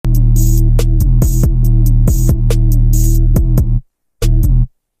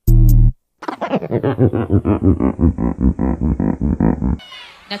Now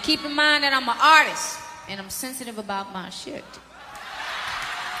keep in mind that I'm an artist and I'm sensitive about my shit.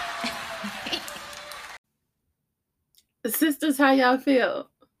 Sisters, how y'all feel?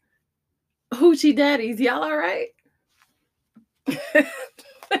 Hoochie daddies, y'all all right?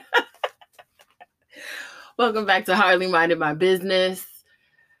 Welcome back to Hardly Minded My Business.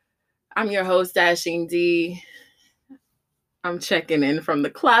 I'm your host, Dashing D. I'm checking in from the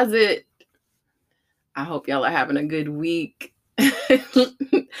closet. I hope y'all are having a good week. I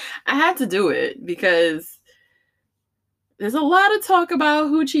had to do it because there's a lot of talk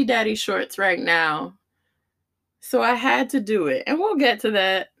about hoochie daddy shorts right now. So I had to do it. And we'll get to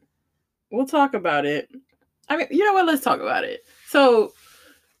that. We'll talk about it. I mean, you know what? Let's talk about it. So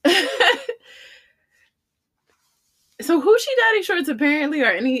hoochie daddy shorts apparently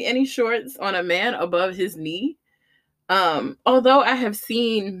are any shorts on a man above his knee. Although I have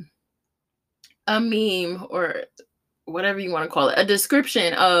seen a meme or whatever you want to call it, a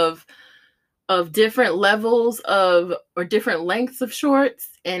description of different levels of or different lengths of shorts,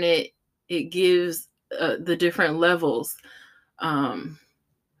 and it gives the different levels. There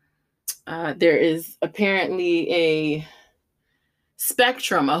is apparently a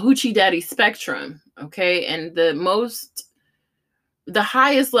spectrum, a hoochie daddy spectrum, okay? And the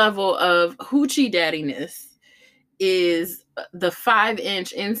highest level of hoochie daddiness is the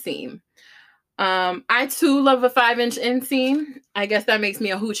 5-inch inseam. I too love a 5-inch inseam. I guess that makes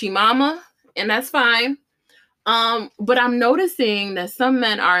me a hoochie mama, and that's fine. But I'm noticing that some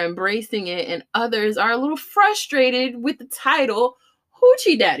men are embracing it and others are a little frustrated with the title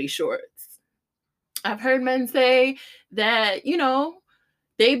hoochie daddy shorts. I've heard men say that,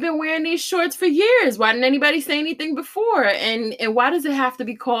 they've been wearing these shorts for years. Why didn't anybody say anything before? And why does it have to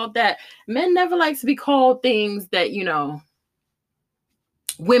be called that? Men never like to be called things that,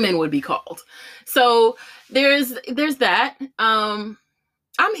 women would be called. So there's that. I'm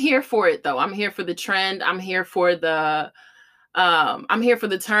here for it though. I'm here for the trend. I'm here for the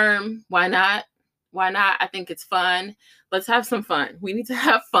term. Why not? I think it's fun. Let's have some fun. We need to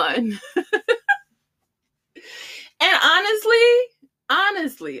have fun. And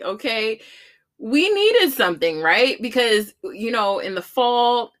honestly, okay, we needed something, right? Because, in the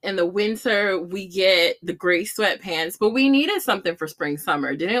fall and the winter, we get the gray sweatpants, but we needed something for spring,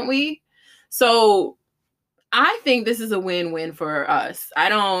 summer, didn't we? So I think this is a win-win for us.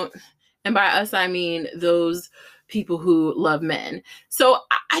 And by us, I mean those people who love men. So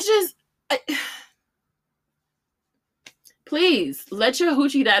please let your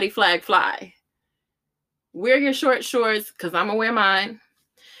hoochie daddy flag fly. Wear your short shorts, because I'm going to wear mine,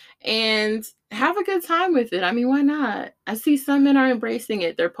 and have a good time with it. I mean, why not? I see some men are embracing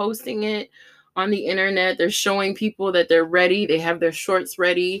it. They're posting it on the internet. They're showing people that they're ready. They have their shorts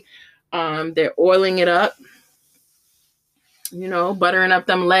ready. They're oiling it up, buttering up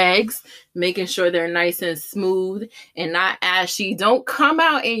them legs, making sure they're nice and smooth and not ashy. Don't come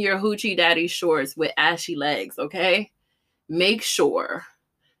out in your hoochie daddy shorts with ashy legs, okay? Make sure.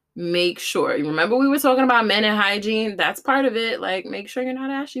 Remember we were talking about men and hygiene? That's part of it. Like, make sure you're not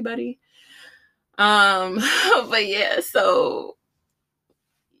ashy, buddy. But yeah, so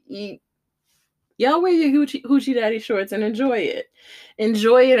y'all wear your hoochie daddy shorts and enjoy it.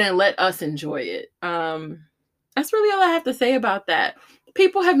 Enjoy it and let us enjoy it. That's really all I have to say about that.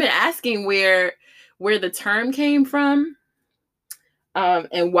 People have been asking where the term came from,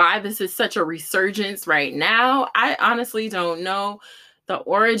 and why this is such a resurgence right now. I honestly don't know. The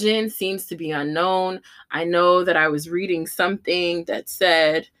origin seems to be unknown. I know that I was reading something that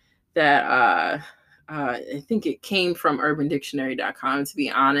said that I think it came from urbandictionary.com, to be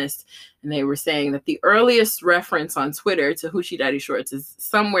honest. And they were saying that the earliest reference on Twitter to hoochie daddy shorts is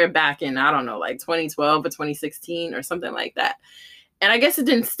somewhere back in, I don't know, like 2012 or 2016 or something like that. And I guess it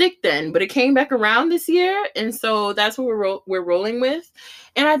didn't stick then, but it came back around this year. And so that's what we're rolling with.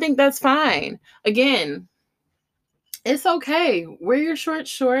 And I think that's fine. Again, it's okay. Wear your short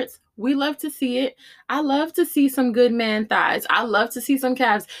shorts. We love to see it. I love to see some good man thighs. I love to see some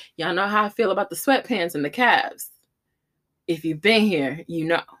calves. Y'all know how I feel about the sweatpants and the calves. If you've been here, you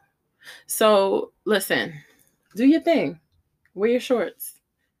know. So listen, do your thing. Wear your shorts.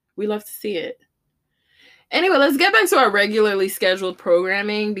 We love to see it. Anyway, let's get back to our regularly scheduled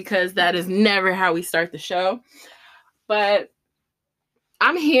programming, because that is never how we start the show. But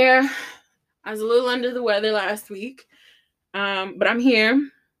I'm here. I was a little under the weather last week, but I'm here.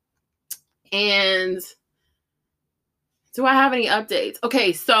 And do I have any updates?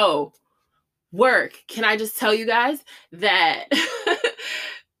 Okay, so work. Can I just tell you guys that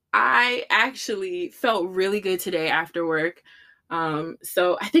I actually felt really good today after work.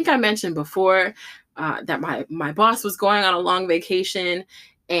 So I think I mentioned before that my boss was going on a long vacation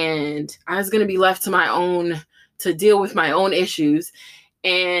and I was going to be left to deal with my own issues.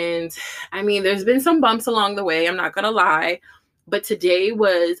 And I mean, there's been some bumps along the way, I'm not going to lie, but today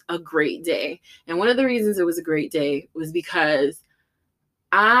was a great day. And one of the reasons it was a great day was because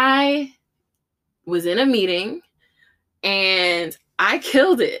I was in a meeting and I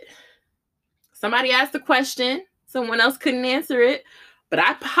killed it. Somebody asked a question, someone else couldn't answer it, but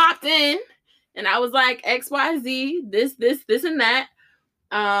I popped in and I was like, XYZ, this, and that.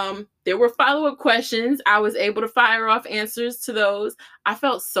 There were follow-up questions. I was able to fire off answers to those. I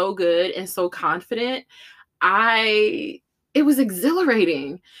felt so good and so confident. It was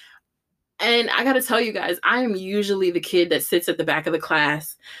exhilarating. And I got to tell you guys, I am usually the kid that sits at the back of the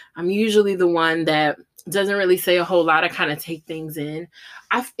class. I'm usually the one that doesn't really say a whole lot. I kind of take things in.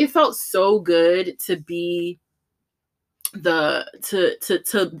 It felt so good to be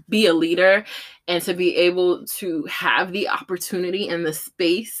to be a leader and to be able to have the opportunity and the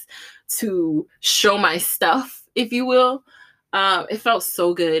space to show my stuff, if you will. It felt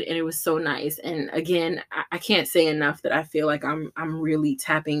so good and it was so nice. And again, I can't say enough that I feel like I'm really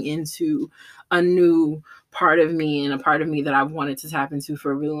tapping into a new part of me and a part of me that I've wanted to tap into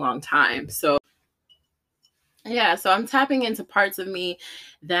for a really long time. So yeah, so I'm tapping into parts of me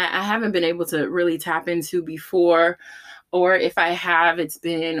that I haven't been able to really tap into before, or if I have, it's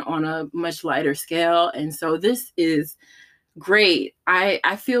been on a much lighter scale. And so this is great.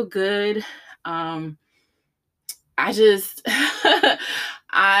 I feel good. I'm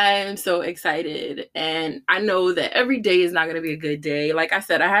so excited. And I know that every day is not going to be a good day. Like I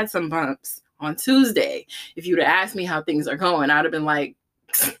said, I had some bumps on Tuesday. If you'd have asked me how things are going, I'd have been like,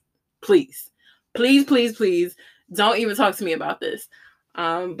 please, don't even talk to me about this.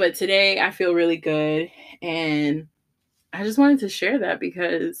 But today I feel really good. And I just wanted to share that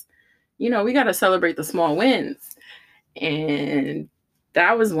because, we got to celebrate the small wins. And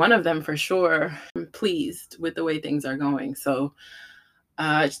that was one of them for sure. I'm pleased with the way things are going. So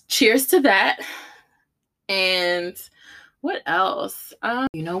cheers to that. And what else?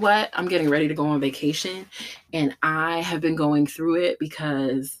 You know what? I'm getting ready to go on vacation. And I have been going through it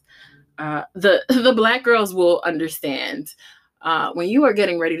because the Black girls will understand. When you are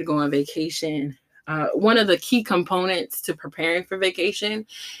getting ready to go on vacation, one of the key components to preparing for vacation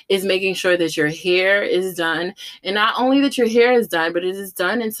is making sure that your hair is done. And not only that your hair is done, but it is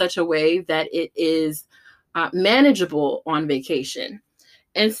done in such a way that it is manageable on vacation.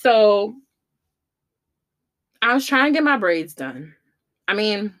 And so I was trying to get my braids done. I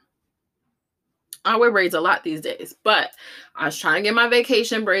mean, I wear braids a lot these days, but I was trying to get my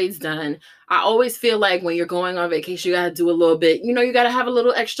vacation braids done. I always feel like when you're going on vacation, you got to do a little bit, you got to have a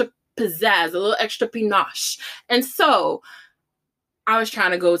little extra pizzazz, a little extra panache. And so I was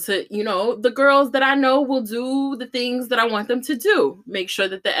trying to go to, the girls that I know will do the things that I want them to do. Make sure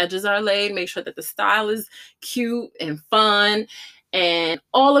that the edges are laid, make sure that the style is cute and fun and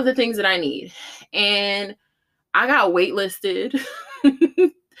all of the things that I need. And I got waitlisted.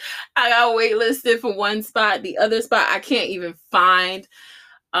 I got waitlisted for one spot. The other spot I can't even find.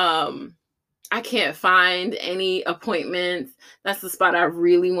 I can't find any appointments. That's the spot I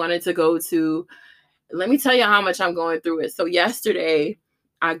really wanted to go to. Let me tell you how much I'm going through it. So yesterday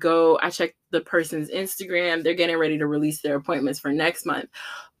I checked the person's Instagram. They're getting ready to release their appointments for next month.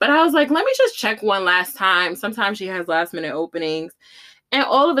 But I was like, let me just check one last time. Sometimes she has last minute openings. And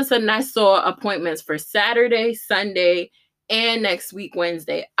all of a sudden I saw appointments for Saturday, Sunday, and next week,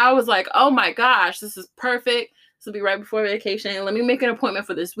 Wednesday. I was like, oh my gosh, this is perfect. This will be right before vacation. Let me make an appointment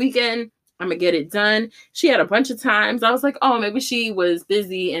for this weekend. I'm going to get it done. She had a bunch of times. I was like, oh, maybe she was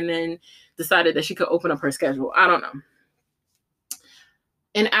busy and then decided that she could open up her schedule. I don't know.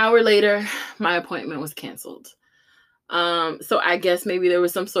 An hour later, my appointment was canceled. So I guess maybe there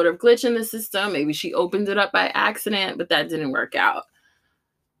was some sort of glitch in the system. Maybe she opened it up by accident, but that didn't work out.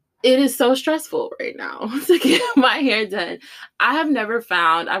 It is so stressful right now to get my hair done. I've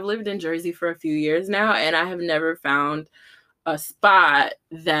lived in Jersey for a few years now, and I have never found a spot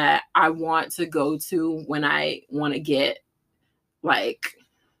that I want to go to when I want to get like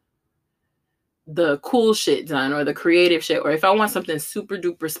the cool shit done or the creative shit, or if I want something super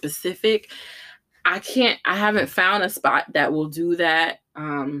duper specific. I haven't found a spot that will do that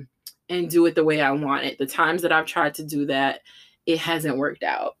and do it the way I want it. The times that I've tried to do that, it hasn't worked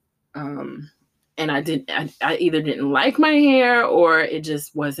out. And I either didn't like my hair or it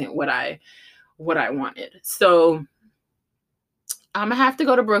just wasn't what I wanted. So I'm gonna have to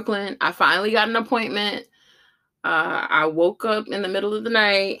go to Brooklyn. I finally got an appointment. I woke up in the middle of the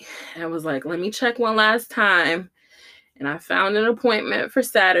night and was like, let me check one last time. and I found an appointment for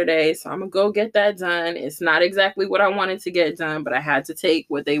Saturday, so I'm gonna go get that done. It's not exactly what I wanted to get done, but I had to take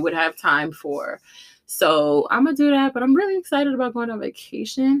what they would have time for. So I'm gonna do that, but I'm really excited about going on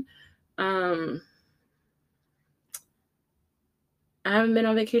vacation. I haven't been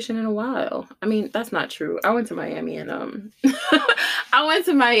on vacation in a while. I mean, that's not true. I went to Miami and I went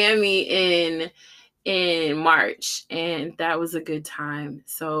to Miami in March, and that was a good time.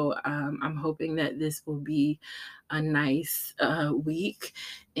 So I'm hoping that this will be a nice week,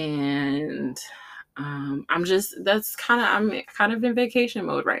 and I'm kind of in vacation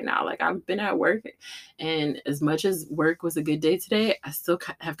mode right now. Like, I've been at work, and as much as work was a good day today, I still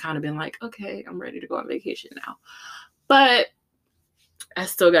have kind of been like, okay, I'm ready to go on vacation now. But I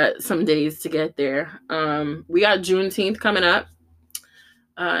still got some days to get there. We got Juneteenth coming up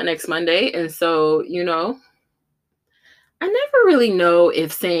next Monday. And so, I never really know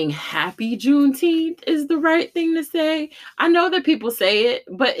if saying happy Juneteenth is the right thing to say. I know that people say it,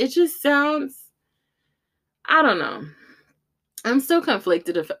 but it just sounds, I don't know. I'm still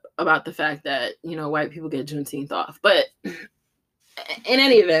conflicted about the fact that, white people get Juneteenth off. But in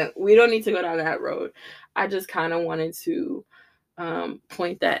any event, we don't need to go down that road. I just kind of wanted to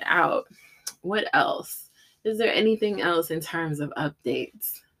point that out. What else? Is there anything else in terms of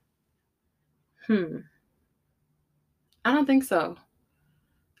updates? I don't think so.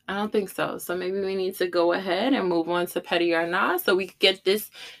 So maybe we need to go ahead and move on to Petty or Not so we can get this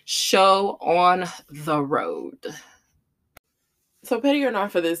show on the road. So Petty or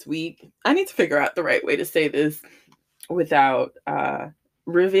Not for this week, I need to figure out the right way to say this without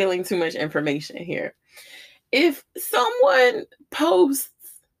revealing too much information here. If someone posts,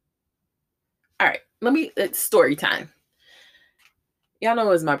 all right, it's story time. Y'all know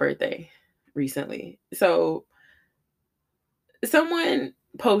it was my birthday recently. So someone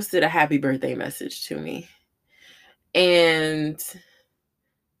posted a happy birthday message to me, and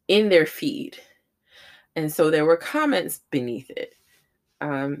in their feed. And so there were comments beneath it.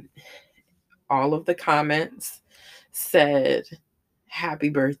 All of the comments said happy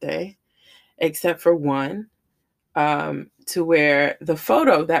birthday, except for one, to where the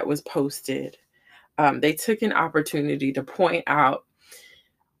photo that was posted, they took an opportunity to point out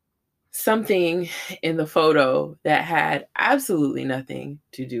something in the photo that had absolutely nothing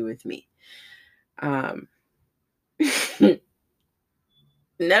to do with me.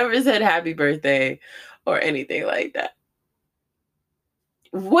 Never said happy birthday or anything like that.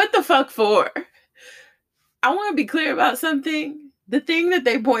 What the fuck for? I want to be clear about something. The thing that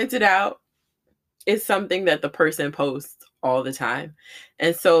they pointed out is something that the person posts all the time.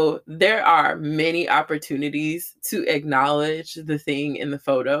 And so there are many opportunities to acknowledge the thing in the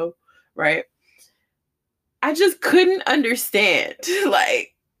photo, right? I just couldn't understand,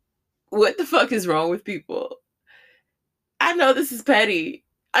 like, what the fuck is wrong with people? I know this is petty.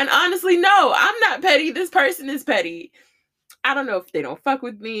 And honestly, no, I'm not petty. This person is petty. I don't know if they don't fuck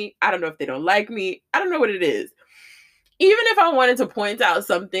with me. I don't know if they don't like me. I don't know what it is. Even if I wanted to point out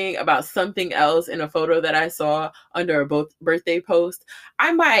something about something else in a photo that I saw under a birthday post,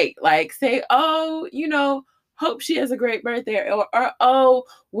 I might say, oh, hope she has a great birthday, or oh,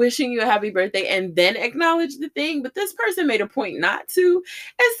 wishing you a happy birthday, and then acknowledge the thing. But this person made a point not to.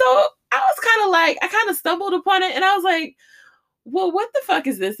 And so I kind of stumbled upon it, and I was like, well, what the fuck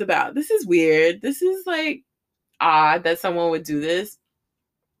is this about? This is weird. This is odd that someone would do this.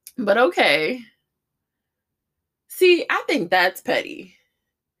 But okay. See, I think that's petty.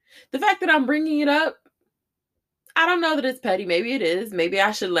 The fact that I'm bringing it up, I don't know that it's petty. Maybe it is. Maybe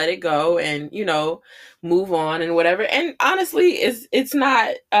I should let it go and, move on and whatever. And honestly, it's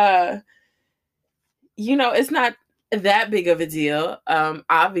not, it's not that big of a deal.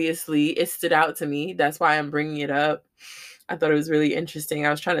 Obviously, it stood out to me. That's why I'm bringing it up. I thought it was really interesting.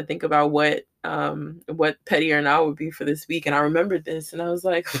 I was trying to think about what Petty or Not would be for this week. And I remembered this and I was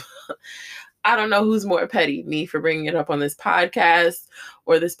like, I don't know who's more petty, me for bringing it up on this podcast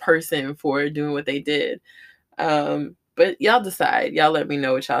or this person for doing what they did. But y'all decide. Y'all let me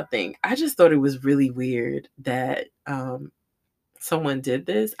know what y'all think. I just thought it was really weird that someone did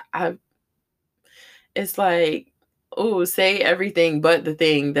this. It's like, oh, say everything but the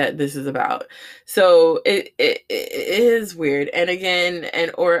thing that this is about. So it is weird. And again,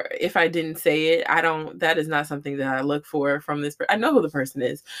 or if I didn't say it, that is not something that I look for from this. I know who the person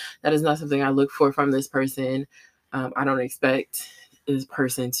is. That is not something I look for from this person. I don't expect this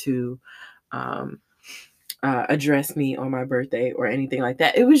person to address me on my birthday or anything like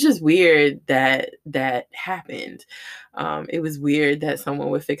that. It was just weird that happened. It was weird that someone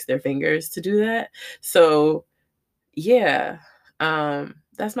would fix their fingers to do that. So yeah,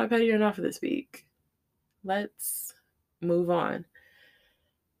 that's my Petty or Not for this week. Let's move on.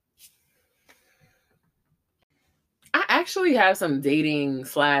 I actually have some dating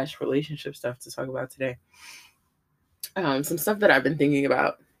 / relationship stuff to talk about today. Some stuff that I've been thinking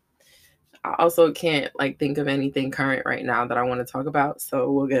about. I also can't think of anything current right now that I want to talk about,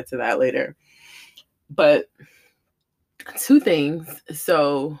 so we'll get to that later. But two things.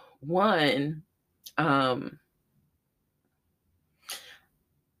 So one,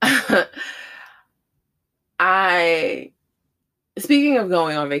 speaking of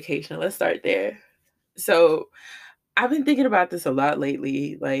going on vacation, let's start there. So I've been thinking about this a lot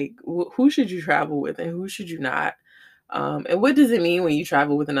lately. Who should you travel with and who should you not? And what does it mean when you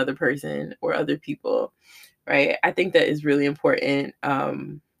travel with another person or other people, right? I think that is really important,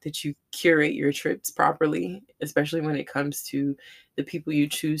 that you curate your trips properly, especially when it comes to the people you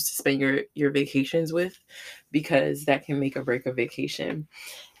choose to spend your vacations with, because that can make or break a vacation.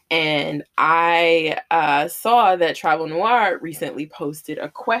 And I saw that Travel Noir recently posted a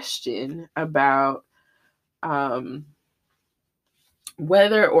question about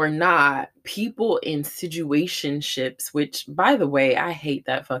whether or not people in situationships, which, by the way, I hate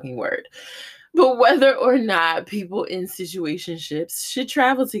that fucking word, but whether or not people in situationships should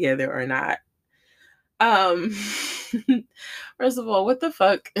travel together or not. First of all, what the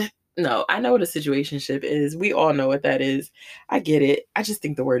fuck? No, I know what a situationship is. We all know what that is. I get it. I just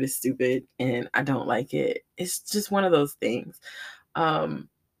think the word is stupid and I don't like it. It's just one of those things.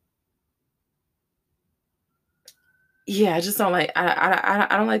 Yeah, I just don't like. I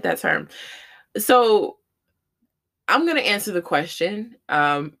don't like that term. So I'm gonna answer the question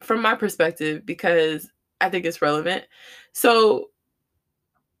from my perspective because I think it's relevant. So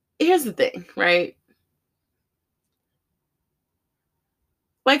here's the thing, right?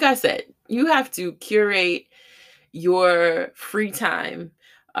 Like I said, you have to curate your free time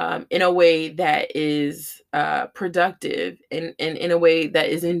in a way that is productive and in a way that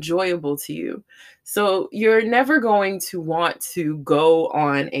is enjoyable to you. So you're never going to want to go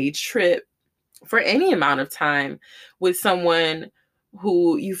on a trip for any amount of time with someone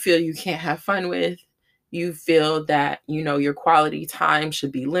who you feel you can't have fun with. You feel that, your quality time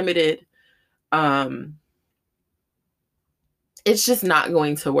should be limited. It's just not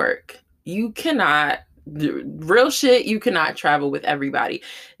going to work. You cannot, real shit, you cannot travel with everybody.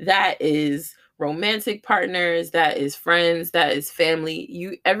 That is romantic partners, that is friends, that is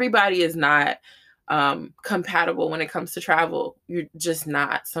family. Everybody is not compatible when it comes to travel. You're just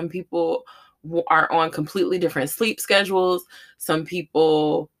not. Some people are on completely different sleep schedules. Some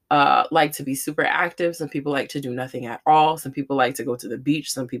people like to be super active. Some people like to do nothing at all. Some people like to go to the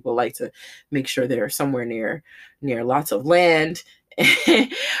beach. Some people like to make sure they're somewhere near lots of land.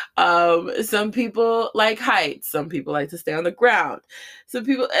 Some people like heights. Some people like to stay on the ground. Some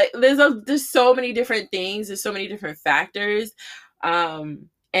people, there's so many different things. There's so many different factors.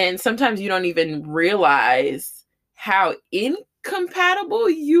 And sometimes you don't even realize how incompatible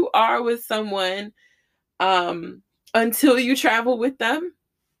you are with someone until you travel with them.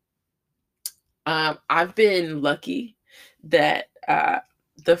 I've been lucky that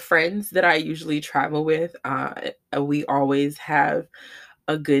the friends that I usually travel with, we always have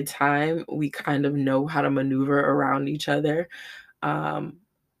a good time. We kind of know how to maneuver around each other.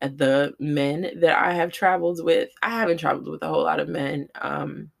 The men that I have traveled with, I haven't traveled with a whole lot of men,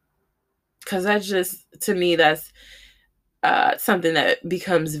 because that's just, to me, that's something that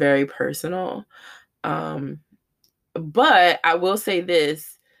becomes very personal. But I will say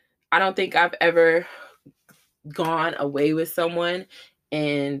this, I don't think I've ever gone away with someone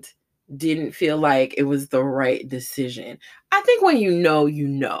and didn't feel like it was the right decision. I think when you know,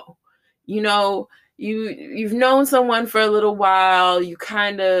 you've known someone for a little while, you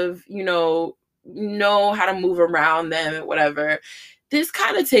kind of, know how to move around them and whatever. This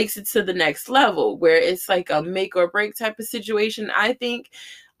kind of takes it to the next level where it's like a make or break type of situation, I think,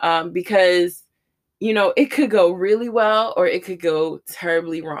 because, it could go really well or it could go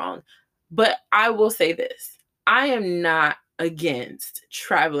terribly wrong. But I will say this, I am not against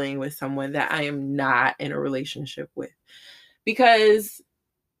traveling with someone that I am not in a relationship with. Because,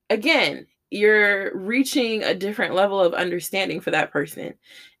 again, you're reaching a different level of understanding for that person.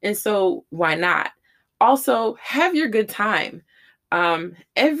 And so why not? Also, have your good time.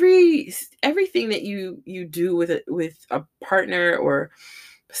 Everything that you do with a partner or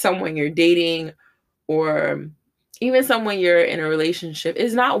someone you're dating or even someone you're in a relationship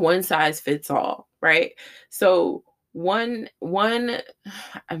is not one size fits all, right? So one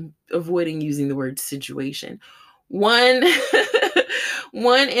I'm avoiding using the word situation. One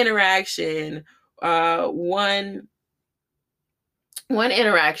one interaction, one one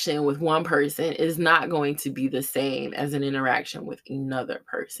interaction with one person is not going to be the same as an interaction with another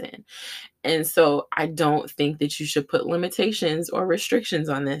person. And so I don't think that you should put limitations or restrictions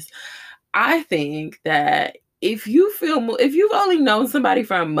on this. I think that if you've only known somebody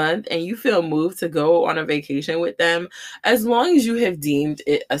for a month and you feel moved to go on a vacation with them, as long as you have deemed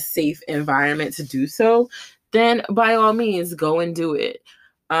it a safe environment to do so, then by all means go and do it.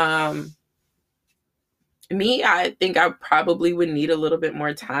 Me, I think I probably would need a little bit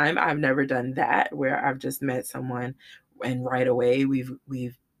more time. I've never done that where I've just met someone and right away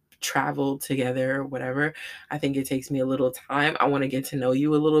we've traveled together or whatever. I think it takes me a little time. I want to get to know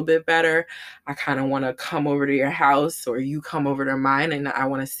you a little bit better. I kind of want to come over to your house or you come over to mine, and I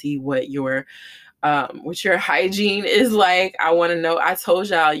want to see what your hygiene is like. I want to know. I told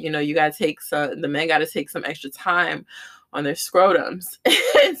y'all, you got to take the men got to take some extra time on their scrotums.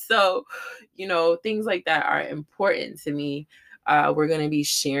 And so, things like that are important to me. We're going to be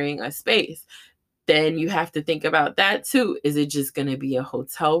sharing a space. Then you have to think about that too. Is it just going to be a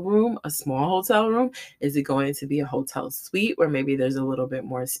hotel room, a small hotel room? Is it going to be a hotel suite where maybe there's a little bit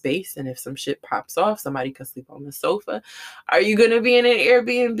more space? And if some shit pops off, somebody could sleep on the sofa. Are you going to be in an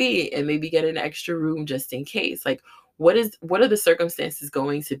Airbnb and maybe get an extra room just in case? Like, what are the circumstances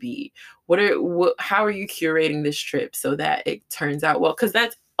going to be? How are you curating this trip so that it turns out well? Because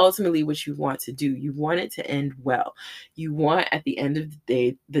that's ultimately what you want to do. You want it to end well. You want at the end of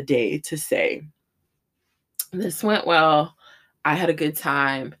the day to say, this went well. I had a good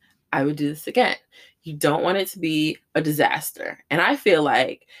time. I would do this again. You don't want it to be a disaster. And I feel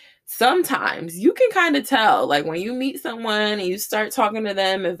like sometimes you can kind of tell, like when you meet someone and you start talking to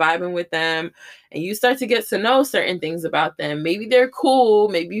them and vibing with them and you start to get to know certain things about them. Maybe they're cool.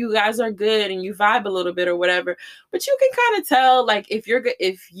 Maybe you guys are good and you vibe a little bit or whatever. But you can kind of tell, like if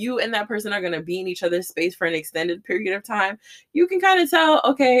you and that person are going to be in each other's space for an extended period of time, you can kind of tell,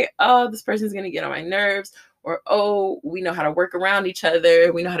 okay, oh, this person's going to get on my nerves. Or, oh, we know how to work around each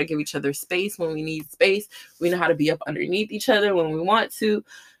other. We know how to give each other space when we need space. We know how to be up underneath each other when we want to.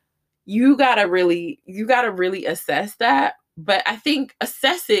 You gotta really assess that. But I think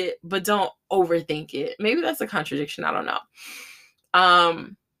assess it, but don't overthink it. Maybe that's a contradiction. I don't know.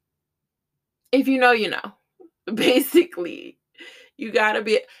 If you know, you know. Basically, you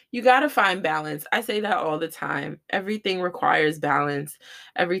gotta find balance. I say that all the time. Everything requires balance.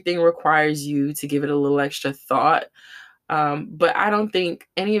 Everything requires you to give it a little extra thought. But I don't think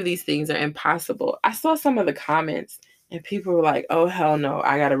any of these things are impossible. I saw some of the comments and people were like, oh, hell no,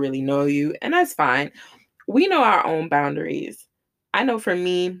 I gotta really know you. And that's fine. We know our own boundaries. I know for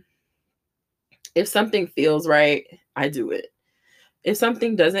me, if something feels right, I do it. If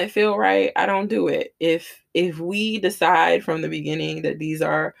something doesn't feel right, I don't do it. If we decide from the beginning that these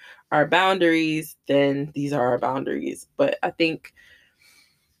are our boundaries, then these are our boundaries. But I think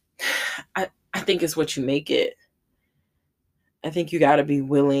it's what you make it. I think you got to be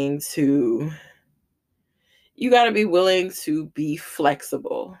willing to be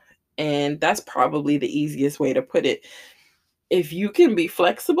flexible. And that's probably the easiest way to put it. If you can be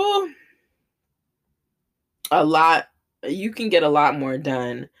flexible, you can get a lot more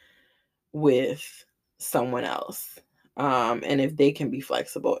done with someone else. And if they can be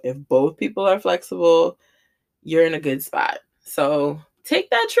flexible, if both people are flexible, you're in a good spot. So take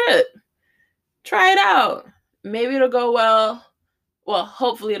that trip, try it out. Maybe it'll go well. Well,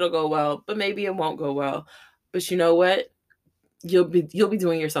 hopefully it'll go well, but maybe it won't go well. But you know what? You'll be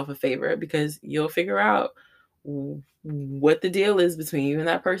doing yourself a favor because you'll figure out what the deal is between you and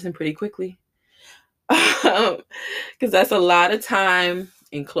that person pretty quickly. Because that's a lot of time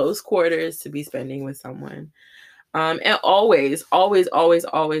in close quarters to be spending with someone. And always,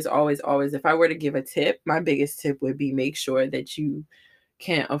 if I were to give a tip, my biggest tip would be make sure that you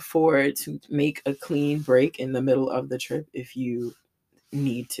can't afford to make a clean break in the middle of the trip if you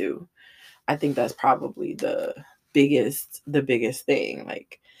need to. I think that's probably the biggest thing.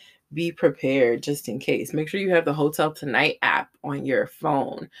 Like, be prepared just in case. Make sure you have the Hotel Tonight app on your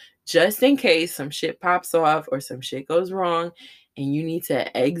phone just in case some shit pops off or some shit goes wrong and you need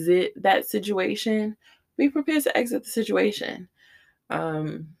to exit that situation. Be prepared to exit the situation.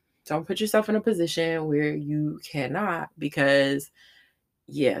 Don't put yourself in a position where you cannot, because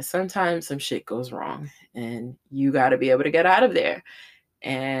sometimes some shit goes wrong and you got to be able to get out of there.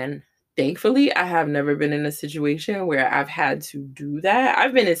 And thankfully, I have never been in a situation where I've had to do that.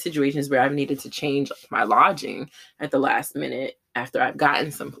 I've been in situations where I've needed to change my lodging at the last minute after I've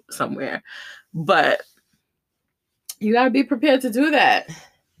gotten somewhere. But you got to be prepared to do that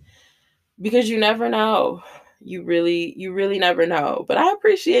because you never know. You really never know. But I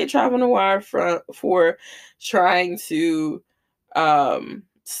appreciate Travel Noir for trying to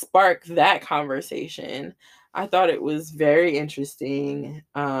spark that conversation. I thought it was very interesting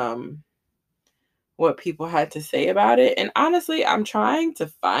what people had to say about it. And honestly, I'm trying to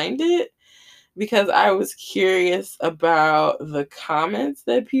find it because I was curious about the comments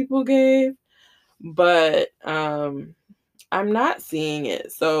that people gave, but I'm not seeing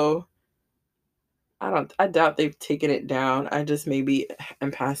it. So I doubt they've taken it down. I just maybe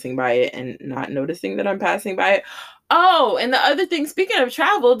am passing by it and not noticing that I'm passing by it. Oh, and the other thing, speaking of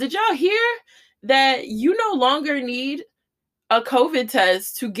travel, did y'all hear that you no longer need a COVID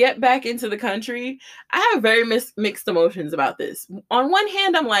test to get back into the country? I have very mixed emotions about this. On one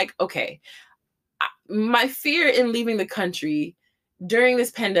hand, I'm like, okay, my fear in leaving the country during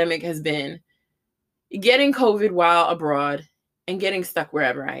this pandemic has been getting COVID while abroad and getting stuck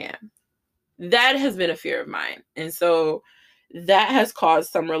wherever I am. That has been a fear of mine. And so that has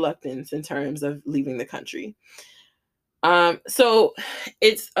caused some reluctance in terms of leaving the country. So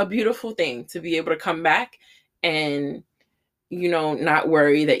it's a beautiful thing to be able to come back and, not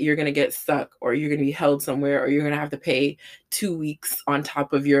worry that you're going to get stuck or you're going to be held somewhere or you're going to have to pay 2 weeks on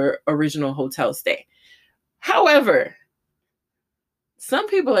top of your original hotel stay. However, some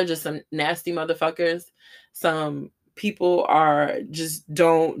people are just some nasty motherfuckers. Some people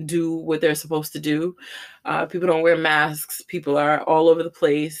don't do what they're supposed to do. People don't wear masks. People are all over the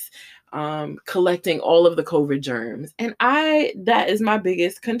place, collecting all of the COVID germs. And that is my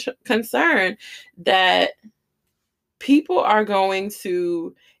biggest concern, that people are going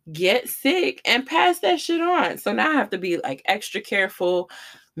to get sick and pass that shit on. So now I have to be like extra careful,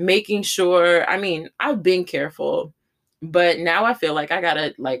 making sure, I've been careful, but now I feel like I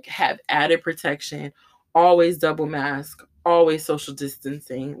gotta like have added protection, always double mask, always social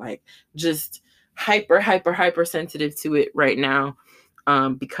distancing, like just hyper sensitive to it right now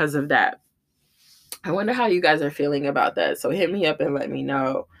because of that. I wonder how you guys are feeling about that. So hit me up and let me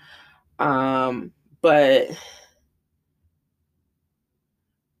know. But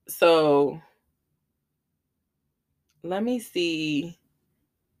so let me see.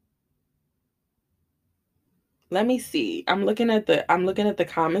 I'm looking at the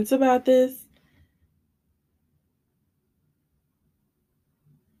comments about this.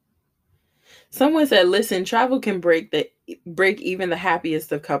 Someone said, listen, travel can break even the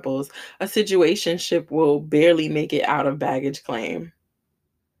happiest of couples. A situationship will barely make it out of baggage claim.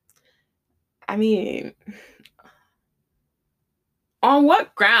 On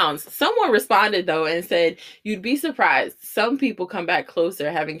what grounds? Someone responded though and said, you'd be surprised. Some people come back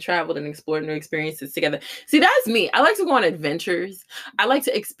closer having traveled and explored new experiences together. See, that's me. I like to go on adventures. I like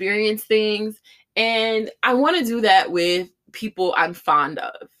to experience things. And I want to do that with people I'm fond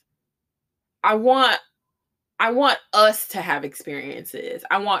of. I want us to have experiences.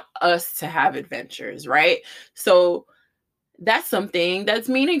 I want us to have adventures, right? So that's something that's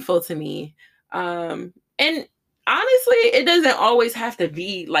meaningful to me. And honestly, it doesn't always have to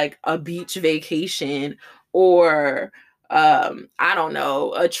be like a beach vacation or I don't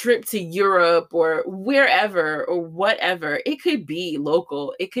know, a trip to Europe or wherever or whatever. It could be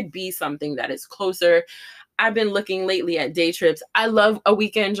local. It could be something that is closer. I've been looking lately at day trips. I love a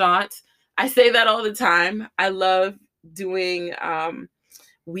weekend jaunt. I say that all the time. I love doing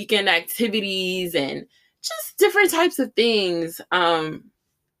weekend activities and just different types of things.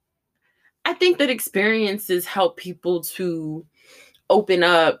 I think that experiences help people to open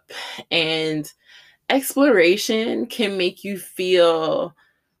up, and exploration can make you feel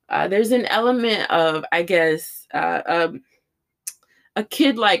there's an element of, I guess, a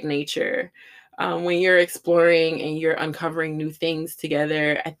kid-like nature when you're exploring and you're uncovering new things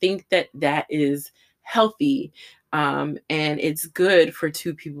together. I think that is healthy, and it's good for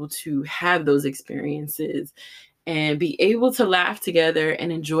two people to have those experiences and be able to laugh together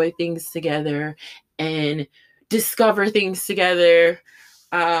and enjoy things together and discover things together.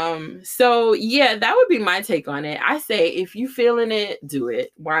 So yeah, that would be my take on it. I say if you feeling it, do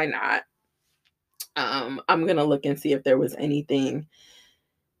it. Why not? I'm gonna look and see if there was anything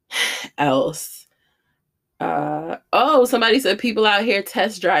else. Somebody said people out here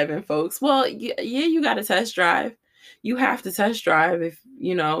test driving, folks. Well, yeah, you got to test drive. You have to test drive if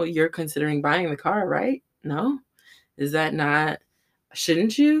you're considering buying the car, right? No? Is that not,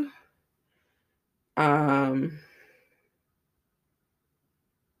 shouldn't you?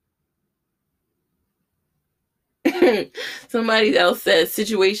 Somebody else says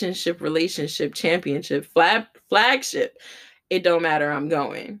situationship, relationship, championship, flagship. It don't matter, I'm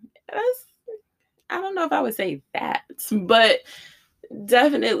going. I don't know if I would say that, but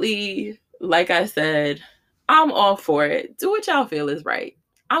definitely, like I said, I'm all for it. Do what y'all feel is right.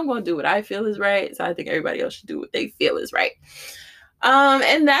 I'm going to do what I feel is right. So I think everybody else should do what they feel is right.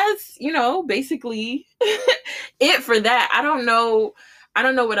 And that's, basically it for that. I don't know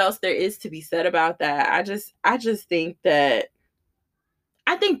what else there is to be said about that. I just think that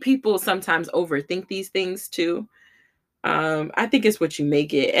I think people sometimes overthink these things too. I think it's what you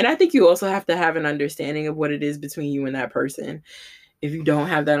make it. And I think you also have to have an understanding of what it is between you and that person. If you don't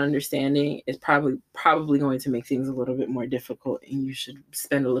have that understanding, it's probably going to make things a little bit more difficult, and you should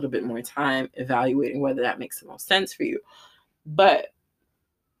spend a little bit more time evaluating whether that makes the most sense for you. But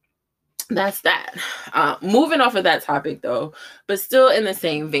that's that. Moving off of that topic though, but still in the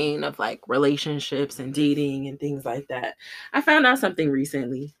same vein of like relationships and dating and things like that, I found out something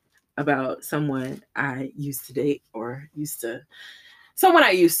recently about someone I used to date, or someone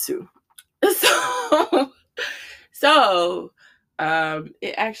I used to. So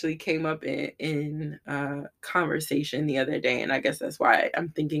it actually came up in conversation the other day, and I guess that's why I'm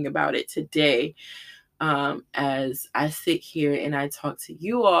thinking about it today, as I sit here and I talk to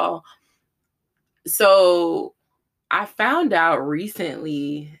you all. So I found out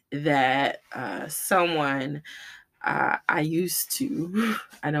recently that someone I used to,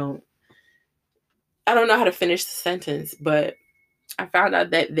 I don't know how to finish the sentence, but I found out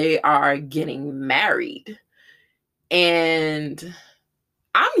that they are getting married. And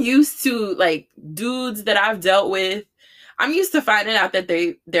I'm used to, like, dudes that I've dealt with, I'm used to finding out that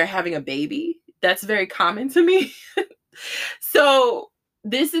they're having a baby. That's very common to me. So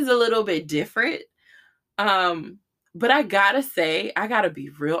this is a little bit different. But I gotta say, I gotta be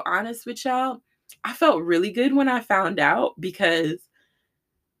real honest with y'all. I felt really good when I found out, because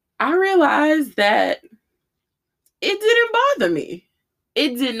I realized that it didn't bother me.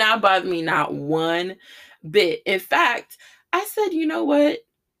 It did not bother me, not one bit. In fact, I said, you know what?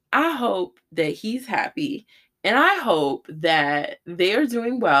 I hope that he's happy, and I hope that they're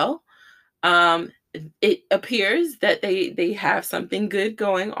doing well. It appears that they have something good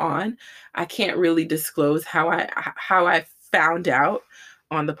going on. I can't really disclose how I found out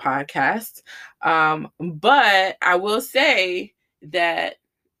on the podcast, but I will say that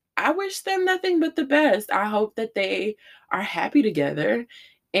I wish them nothing but the best. I hope that they are happy together.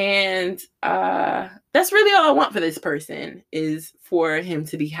 And that's really all I want for this person, is for him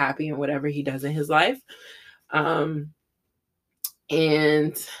to be happy in whatever he does in his life. And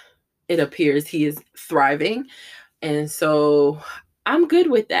it appears he is thriving. And so I'm good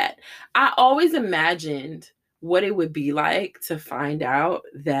with that. I always imagined what it would be like to find out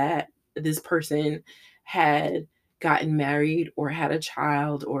that this person had gotten married or had a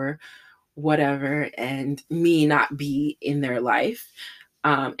child or whatever, and me not be in their life.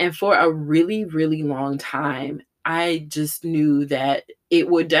 And for a really, really long time, I just knew that it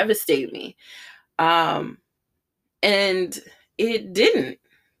would devastate me. And it didn't.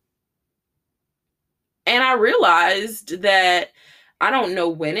 And I realized that I don't know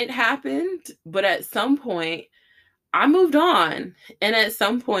when it happened, but at some point I moved on. And at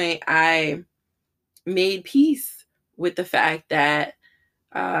some point I made peace with the fact that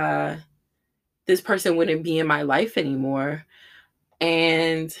this person wouldn't be in my life anymore.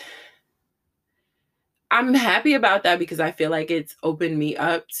 And I'm happy about that, because I feel like it's opened me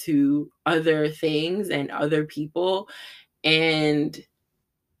up to other things and other people. And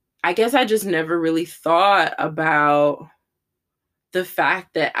I guess I just never really thought about the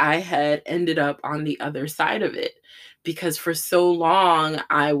fact that I had ended up on the other side of it, because for so long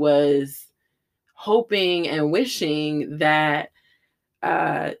I was hoping and wishing that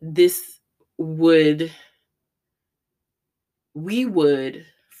we would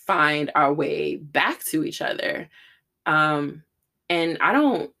find our way back to each other. And I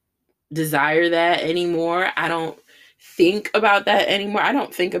don't desire that anymore. I don't think about that anymore. I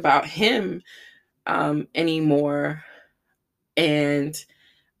don't think about him anymore. And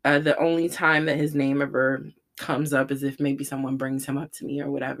the only time that his name ever comes up is if maybe someone brings him up to me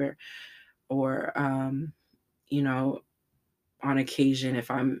or whatever. Or, on occasion, if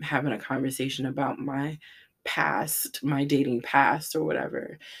I'm having a conversation about my past, my dating past or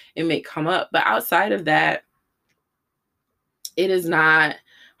whatever, it may come up. But outside of that, it is not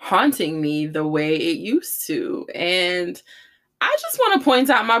haunting me the way it used to. And I just want to point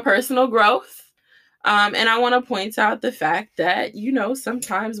out my personal growth. And I want to point out the fact that,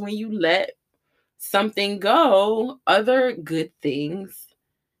 sometimes when you let something go, other good things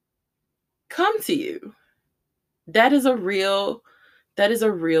come to you. That is a real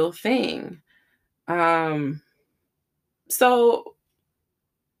thing. So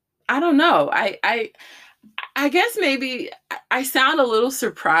I don't know. I guess maybe I sound a little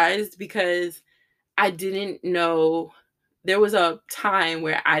surprised, because I didn't know there was a time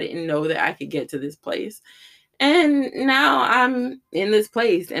where I didn't know that I could get to this place. And now I'm in this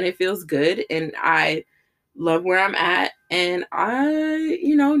place and it feels good and I love where I'm at and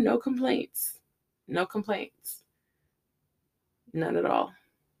no complaints. No complaints. None at all.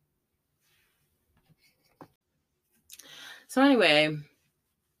 So anyway,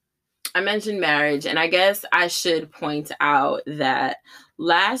 I mentioned marriage, and I guess I should point out that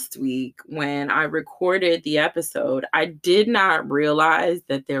last week when I recorded the episode, I did not realize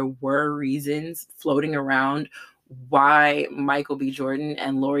that there were reasons floating around why Michael B. Jordan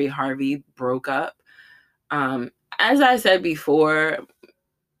and Lori Harvey broke up. As I said before,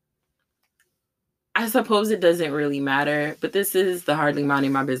 I suppose it doesn't really matter, but this is the Hardly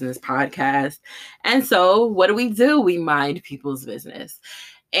Minding My Business podcast. And so what do? We mind people's business.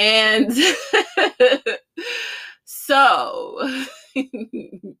 And so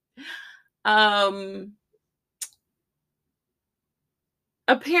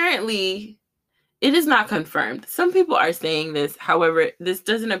apparently it is not confirmed. Some people are saying this. However, this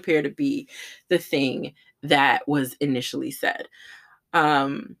doesn't appear to be the thing that was initially said.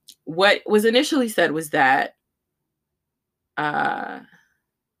 What was initially said was that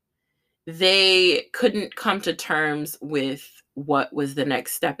they couldn't come to terms with what was the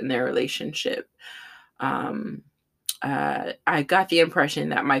next step in their relationship. I got the impression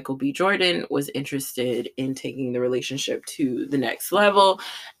that Michael B. Jordan was interested in taking the relationship to the next level,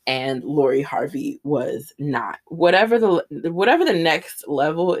 and Lori Harvey was not. Whatever the next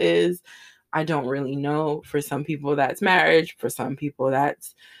level is, I don't really know. For some people, that's marriage. For some people,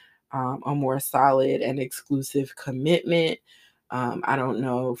 that's a more solid and exclusive commitment. I don't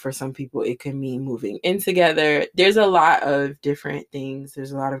know. For some people, it could mean moving in together. There's a lot of different things.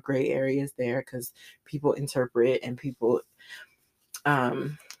 There's a lot of gray areas there because people interpret and people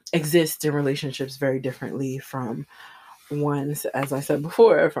exist in relationships very differently from ones, as I said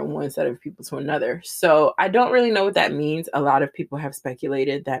before, from one set of people to another. So I don't really know what that means. A lot of people have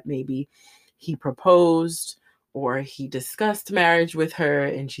speculated that maybe he proposed or he discussed marriage with her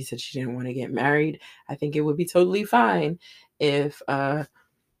and she said she didn't want to get married. I think it would be totally fine if a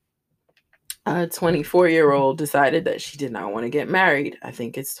 24-year-old decided that she did not want to get married. I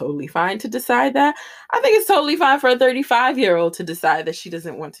think it's totally fine to decide that. I think it's totally fine for a 35-year-old to decide that she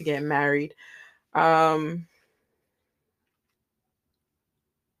doesn't want to get married. Don't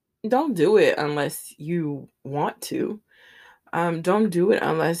do it unless you want to. Don't do it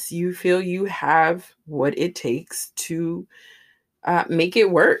unless you feel you have what it takes to make it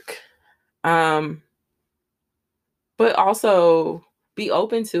work. But also be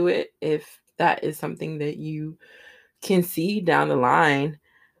open to it if that is something that you can see down the line.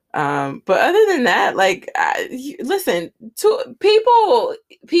 But other than that, listen, people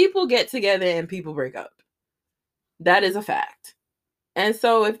get together and people break up. That is a fact. And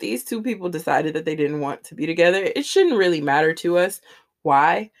so if these two people decided that they didn't want to be together, it shouldn't really matter to us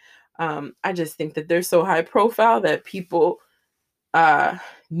why. I just think that they're so high profile that people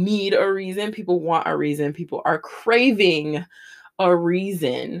need a reason. People want a reason. People are craving a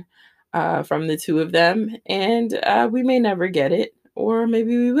reason from the two of them. And we may never get it, or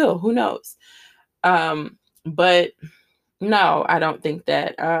maybe we will. Who knows? But no, I don't think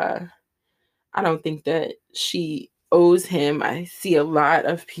that she owes him. I see a lot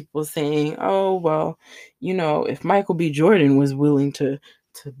of people saying, oh, well, if Michael B. Jordan was willing to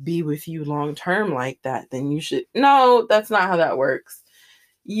be with you long term like that, then you should. No, that's not how that works.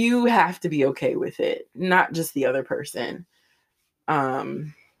 You have to be okay with it, not just the other person.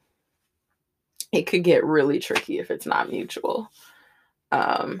 It could get really tricky if it's not mutual.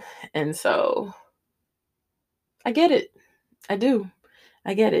 And so I get it. I do.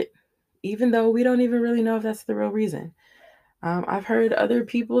 I get it. Even though we don't even really know if that's the real reason. I've heard other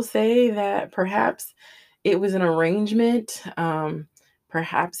people say that perhaps it was an arrangement.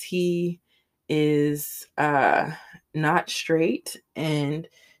 Perhaps he is not straight and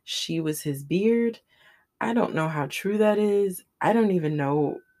she was his beard. I don't know how true that is. I don't even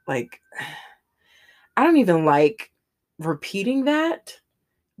know, I don't even like repeating that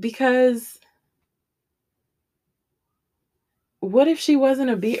because what if she wasn't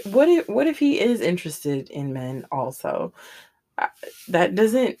a beard? What if he is interested in men also? That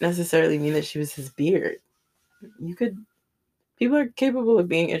doesn't necessarily mean that she was his beard. People are capable of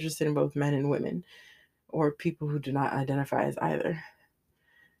being interested in both men and women, or people who do not identify as either.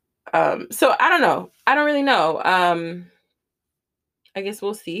 So I don't know. I don't really know. I guess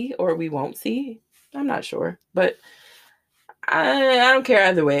we'll see, or we won't see. I'm not sure, but I don't care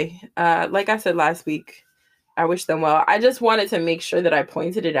either way. Like I said last week, I wish them well. I just wanted to make sure that I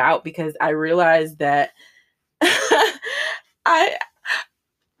pointed it out because I realized that I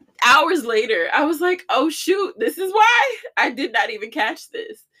hours later, I was like, oh shoot, this is why I did not even catch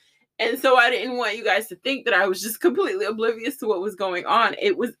this. And so I didn't want you guys to think that I was just completely oblivious to what was going on.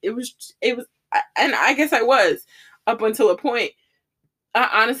 It was, and I guess I was up until a point. I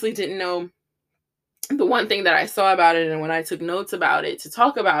honestly didn't know. The one thing that I saw about it, and when I took notes about it to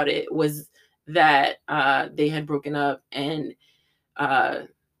talk about it, was that they had broken up, and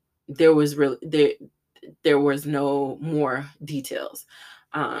there was no more details.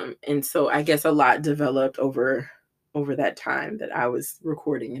 And so I guess a lot developed over that time that I was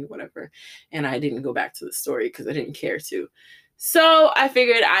recording and whatever. And I didn't go back to the story because I didn't care to. So I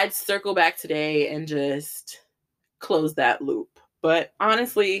figured I'd circle back today and just close that loop. But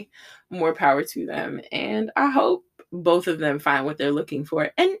honestly, more power to them. And I hope both of them find what they're looking for.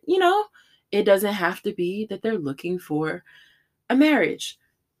 And, it doesn't have to be that they're looking for a marriage.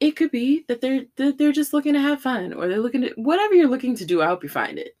 It could be that they're just looking to have fun, or they're looking to, whatever you're looking to do, I hope you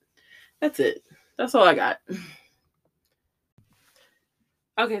find it. That's it. That's all I got.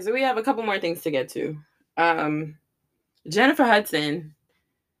 Okay, so we have a couple more things to get to. Jennifer Hudson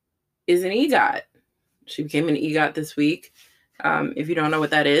is an EGOT. She became an EGOT this week. If you don't know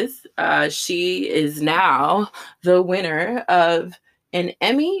what that is, she is now the winner of an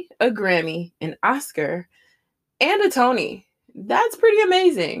Emmy, a Grammy, an Oscar, and a Tony. That's pretty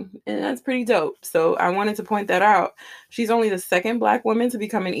amazing, and that's pretty dope. So I wanted to point that out. She's only the second Black woman to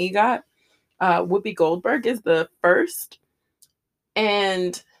become an EGOT. Whoopi Goldberg is the first.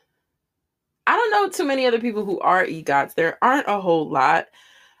 And I don't know too many other people who are EGOTs. There aren't a whole lot.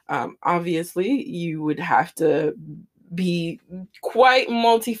 Obviously, you would have to be quite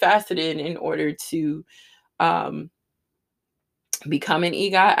multifaceted in order to become an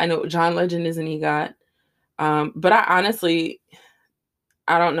EGOT. I know John Legend is an EGOT. But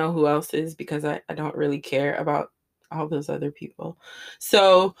I don't know who else is, because I don't really care about all those other people.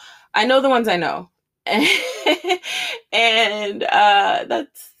 So I know the ones I know. And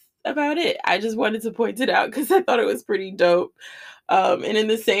that's about it. I just wanted to point it out because I thought it was pretty dope. And in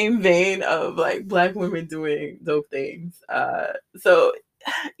the same vein of like Black women doing dope things. So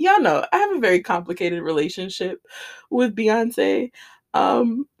y'all know I have a very complicated relationship with Beyonce.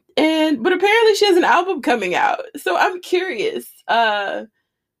 But apparently she has an album coming out. So I'm curious. Her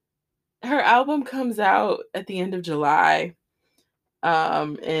album comes out at the end of July.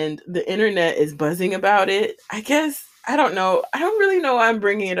 And the internet is buzzing about it. I guess, I don't know. I don't really know why I'm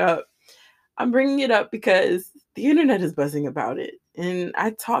bringing it up. I'm bringing it up because the internet is buzzing about it. And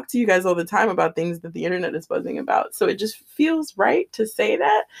I talk to you guys all the time about things that the internet is buzzing about. So it just feels right to say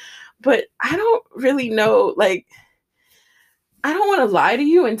that. But I don't really know, I don't want to lie to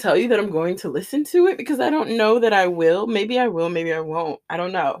you and tell you that I'm going to listen to it, because I don't know that I will. Maybe I will, maybe I won't. I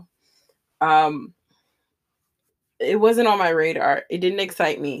don't know. It wasn't on my radar. It didn't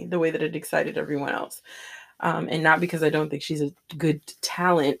excite me the way that it excited everyone else. And not because I don't think she's a good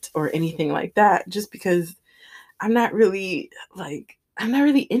talent or anything like that, just because I'm not really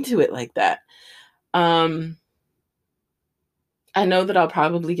into it like that. I know that I'll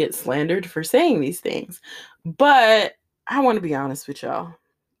probably get slandered for saying these things, but I want to be honest with y'all.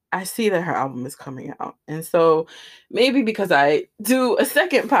 I see that her album is coming out. And so maybe because I do a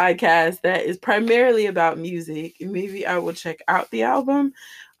second podcast that is primarily about music, maybe I will check out the album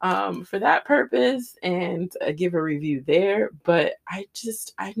for that purpose and give a review there. But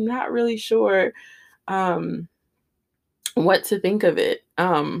I'm not really sure what to think of it.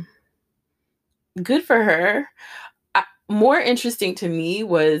 Good for her. More interesting to me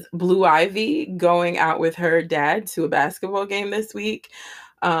was Blue Ivy going out with her dad to a basketball game this week.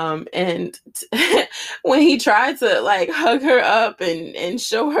 And when he tried to hug her up and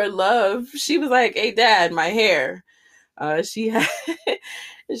show her love, she was like, "Hey dad, my hair." She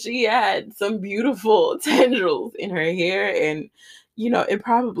had some beautiful tendrils in her hair, and it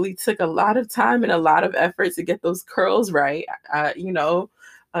probably took a lot of time and a lot of effort to get those curls right.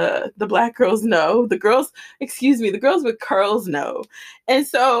 The Black girls know, the girls with curls know. And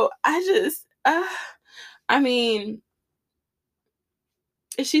so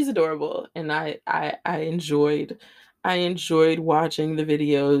she's adorable, and I enjoyed watching the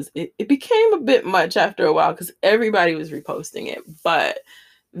videos. It became a bit much after a while because everybody was reposting it, but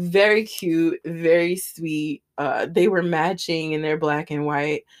very cute, very sweet. They were matching in their black and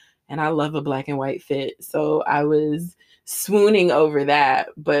white, and I love a black and white fit, so I was swooning over that.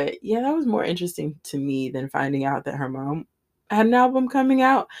 But yeah, that was more interesting to me than finding out that her mom had an album coming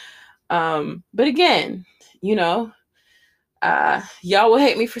out. But again, y'all will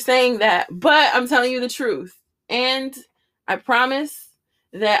hate me for saying that, but I'm telling you the truth. And I promise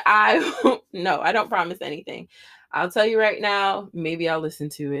that no, I don't promise anything. I'll tell you right now, maybe I'll listen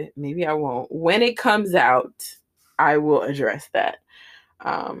to it, maybe I won't. When it comes out, I will address that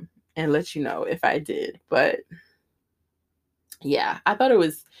and let you know if I did. But yeah, I thought it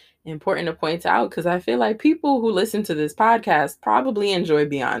was important to point out because I feel like people who listen to this podcast probably enjoy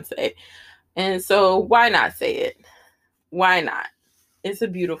Beyonce. And so why not say it? Why not? It's a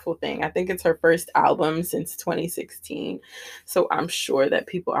beautiful thing. I think it's her first album since 2016. So I'm sure that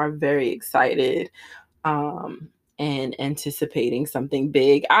people are very excited and anticipating something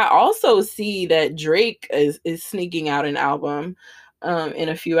big. I also see that Drake is sneaking out an album in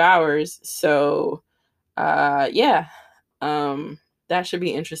a few hours. So yeah, that should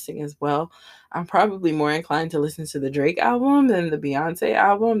be interesting as well. I'm probably more inclined to listen to the Drake album than the Beyonce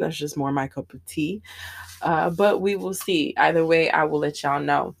album. That's just more my cup of tea. But we will see. Either way, I will let y'all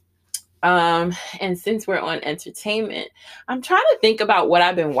know. And since we're on entertainment, I'm trying to think about what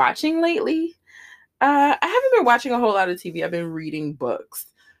I've been watching lately. I haven't been watching a whole lot of TV. I've been reading books.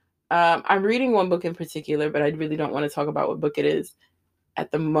 I'm reading one book in particular, but I really don't want to talk about what book it is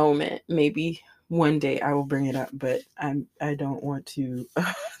at the moment. Maybe one day I will bring it up, but I don't want to.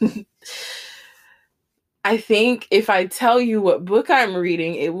 I think if I tell you what book I'm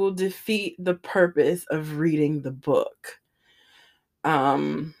reading, it will defeat the purpose of reading the book.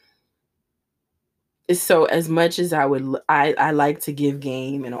 So as much as I like to give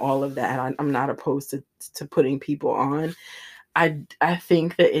game and all of that, I'm not opposed to putting people on. I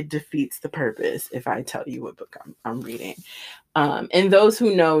think that it defeats the purpose if I tell you what book I'm reading. And those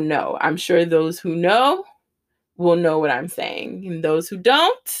who know. I'm sure those who know will know what I'm saying. And those who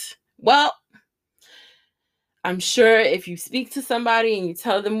don't, well, I'm sure if you speak to somebody and you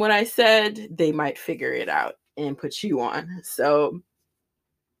tell them what I said, they might figure it out and put you on. So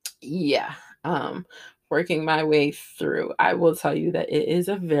yeah, working my way through. I will tell you that it is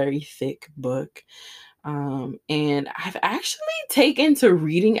a very thick book. And I've actually taken to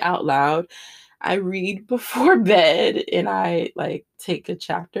reading out loud. I read before bed and I like take a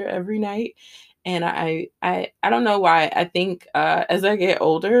chapter every night. And I don't know why. I think as I get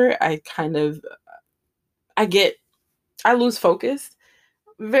older, I lose focus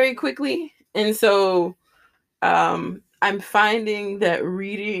very quickly. And so I'm finding that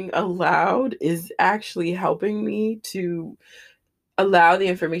reading aloud is actually helping me to allow the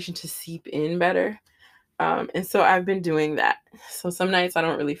information to seep in better. And so I've been doing that. So some nights I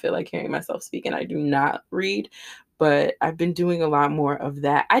don't really feel like hearing myself speak and I do not read, but I've been doing a lot more of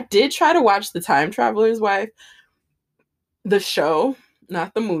that. I did try to watch The Time Traveler's Wife, the show,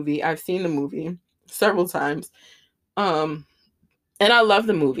 not the movie. I've seen the movie several times. And I love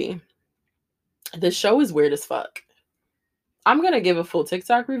the movie. The show is weird as fuck. I'm going to give a full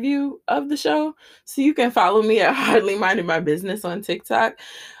TikTok review of the show, so you can follow me at Hardly Minded My Business on TikTok.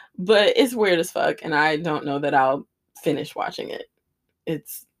 But it's weird as fuck, and I don't know that I'll finish watching it.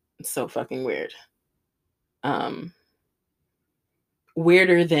 It's so fucking weird.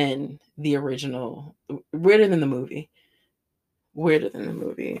 Weirder than the original, weirder than the movie. Weirder than the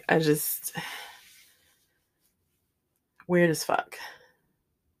movie. Weird as fuck.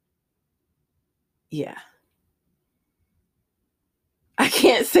 Yeah. I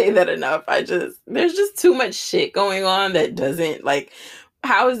can't say that enough. There's just too much shit going on that doesn't like,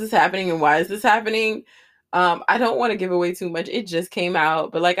 how is this happening and why is this happening? I don't want to give away too much. It just came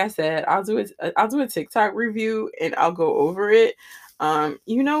out, but like I said, I'll do a TikTok review and I'll go over it.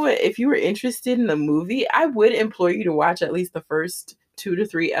 You know what? If you were interested in the movie, I would implore you to watch at least the first 2 to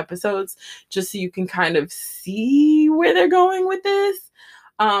 3 episodes just so you can kind of see where they're going with this.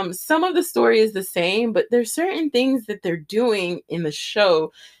 Some of the story is the same, but there's certain things that they're doing in the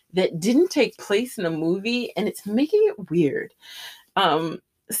show that didn't take place in the movie, and it's making it weird.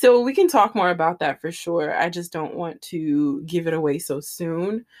 So we can talk more about that for sure. I just don't want to give it away so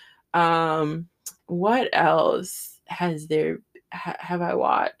soon. What else have I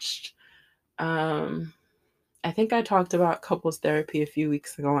watched? I think I talked about Couples Therapy a few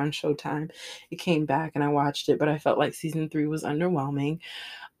weeks ago on Showtime. It came back and I watched it, but I felt like season 3 was underwhelming.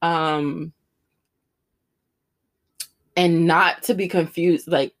 And not to be confused,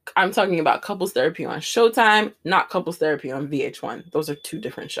 like I'm talking about Couples Therapy on Showtime, not Couples Therapy on VH1. Those are 2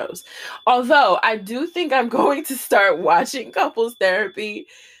 different shows. Although I do think I'm going to start watching Couples Therapy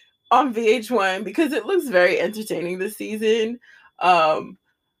on VH1 because it looks very entertaining this season.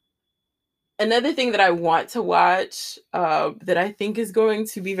 Another thing that I want to watch that I think is going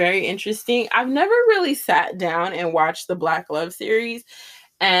to be very interesting. I've never really sat down and watched the Black Love series,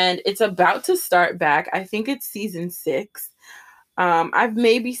 and it's about to start back. I think it's season 6. I've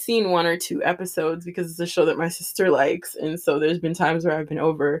maybe seen 1 or 2 episodes because it's a show that my sister likes, and so there's been times where I've been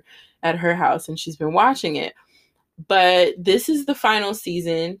over at her house and she's been watching it. But this is the final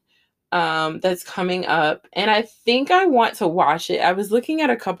season that's coming up, and I think I want to watch it. I was looking at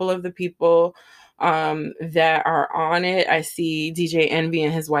a couple of the people that are on it. I see DJ Envy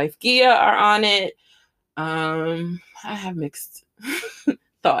and his wife Gia are on it. I have mixed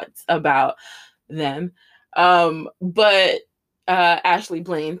thoughts about them. But Ashley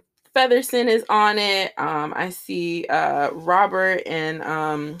Blaine Featherson is on it. I see Robert and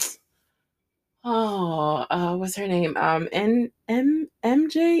what's her name? MJ?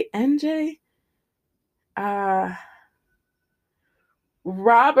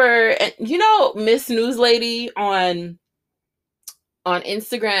 Robert, and Miss News Lady on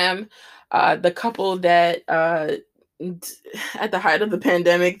Instagram, the couple that at the height of the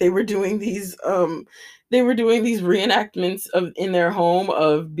pandemic, they were doing these reenactments of in their home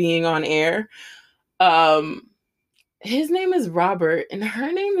of being on air. His name is Robert and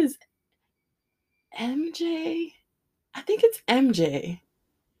her name is MJ. I think it's MJ.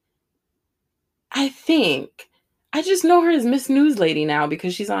 I think. I just know her as Miss News Lady now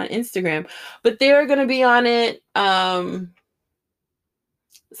because she's on Instagram. But they're going to be on it.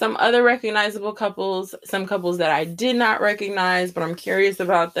 Some other recognizable couples, some couples that I did not recognize, but I'm curious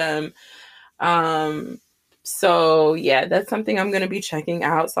about them. So yeah, that's something I'm going to be checking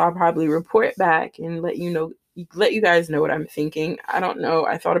out. So I'll probably report back and let you guys know what I'm thinking. I don't know.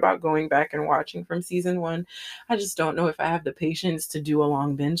 I thought about going back and watching from season 1. I just don't know if I have the patience to do a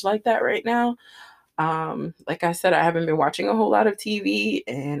long binge like that right now. Like I said, I haven't been watching a whole lot of TV,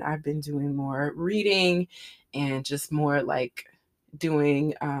 and I've been doing more reading and just more like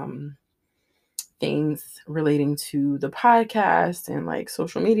doing things relating to the podcast and like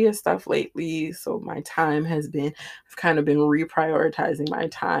social media stuff lately. So my time I've kind of been reprioritizing my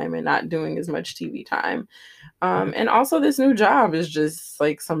time and not doing as much TV time. And also this new job is just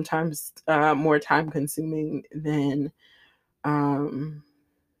like sometimes more time consuming than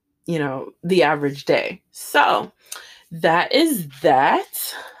the average day. So that is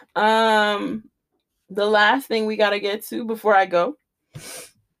that. The last thing we got to get to before I go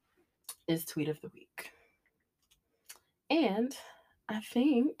is tweet of the week. And I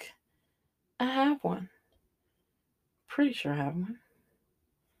think I have one. Pretty sure I have one.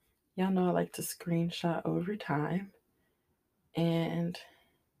 Y'all know I like to screenshot over time. And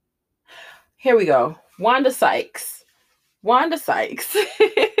here we go. Wanda Sykes. Wanda Sykes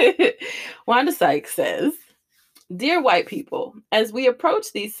says, "Dear white people, as we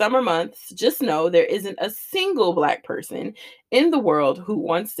approach these summer months, just know there isn't a single Black person in the world who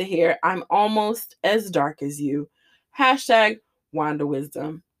wants to hear 'I'm almost as dark as you.' Hashtag Wanda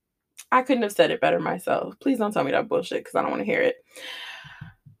Wisdom." I couldn't have said it better myself. Please don't tell me that bullshit because I don't want to hear it.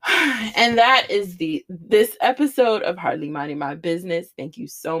 And that is this episode of Hardly Minding My Business. Thank you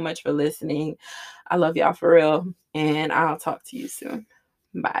so much for listening. I love y'all for real, and I'll talk to you soon.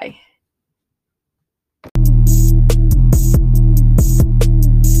 Bye.